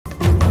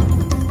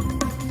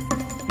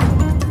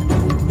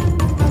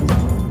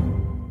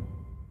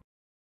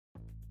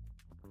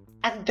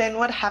Then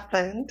what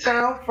happened?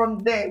 Girl, from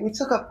there, we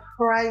took a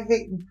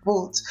private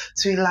boat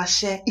to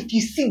Ilashe. If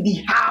you see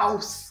the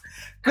house,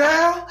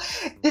 girl,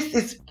 this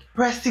is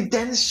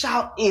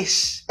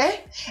presidential-ish,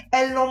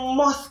 Elon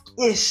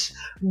Musk-ish,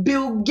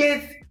 Bill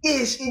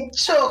Gates-ish, in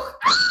choke.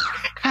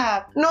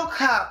 Cap. No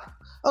cap,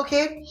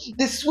 okay?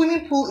 The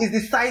swimming pool is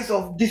the size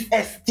of this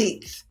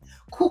estate.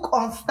 Cook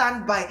on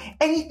standby,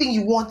 anything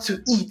you want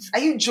to eat. Are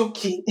you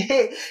joking?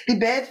 Hey, the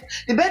bed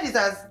is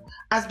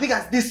as big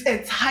as this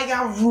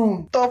entire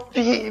room. Stop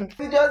it.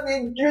 You just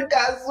need drink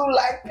Azu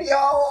like pure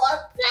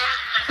water.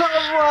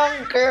 Come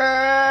on,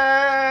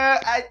 girl.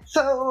 I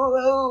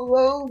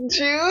told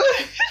you.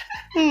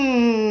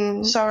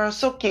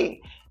 Soros, okay.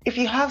 If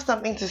you have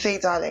something to say,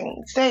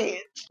 darling, say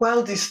it.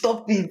 Well,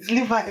 stop it.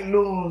 Leave her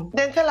alone.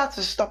 Then tell her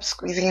to stop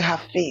squeezing her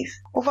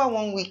face. Over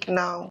 1 week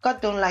now.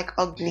 God don't like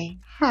ugly.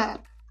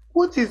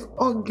 What is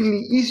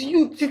ugly? Is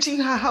you teaching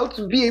her how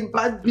to be a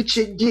bad bitch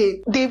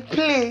again? They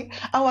play.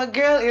 Our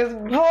girl is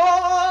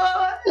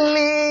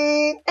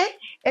balling.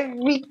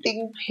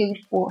 Everything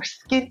paid for.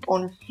 Skin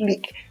on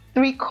fleek.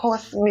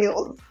 3-course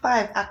meals.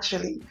 5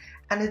 actually.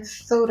 And it's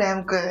so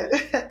damn good.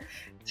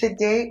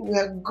 Today we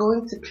are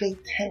going to play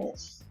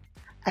tennis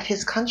at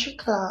his country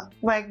club.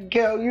 My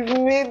girl, you've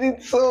made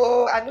it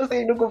so. I know say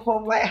you don't go for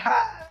my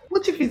heart.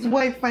 What if his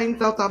wife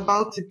finds out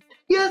about it?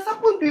 It has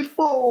happened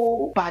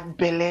before. Bad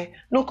belly.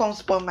 No come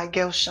spoil my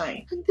girl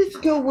shine. And this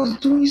girl was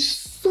doing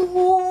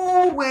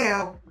so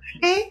well.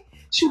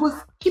 She was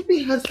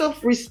keeping her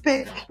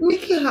self-respect,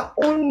 making her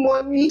own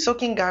money.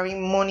 Soaking Gary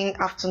morning,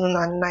 afternoon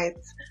and night.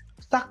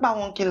 Sakpa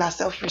won't kill her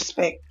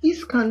self-respect.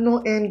 This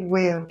cannot end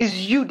well. It's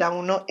you that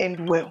will not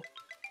end well.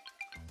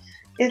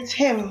 It's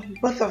him.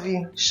 Both of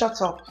you.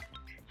 Shut up.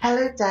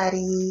 Hello,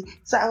 Daddy.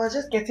 So I was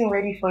just getting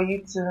ready for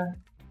you to...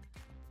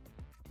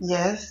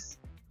 Yes?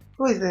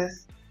 Who is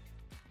this?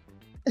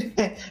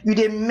 You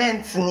dey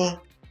meant me.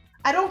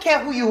 I don't care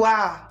who you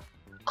are.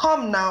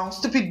 Come now,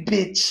 stupid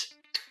bitch.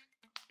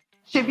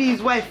 She be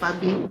his wife,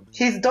 Abi.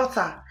 His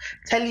daughter,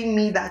 telling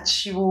me that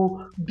she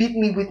will beat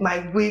me with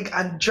my wig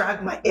and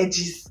drag my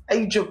edges. Are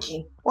you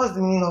joking? What's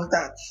the meaning of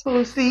that?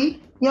 So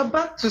see, you're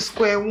back to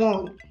square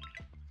one.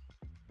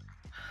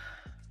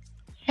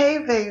 Hey,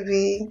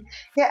 baby.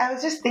 Yeah, I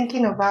was just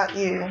thinking about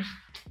you.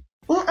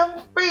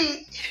 I'm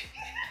free.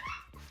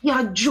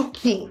 You're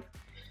joking.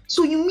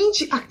 So you mean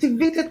she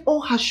activated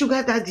all her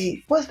sugar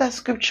daddy? What's that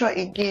scripture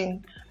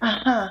again?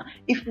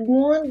 If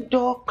one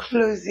door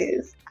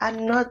closes,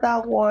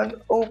 another one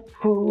opens.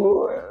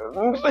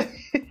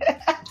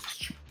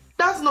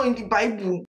 That's not in the Bible.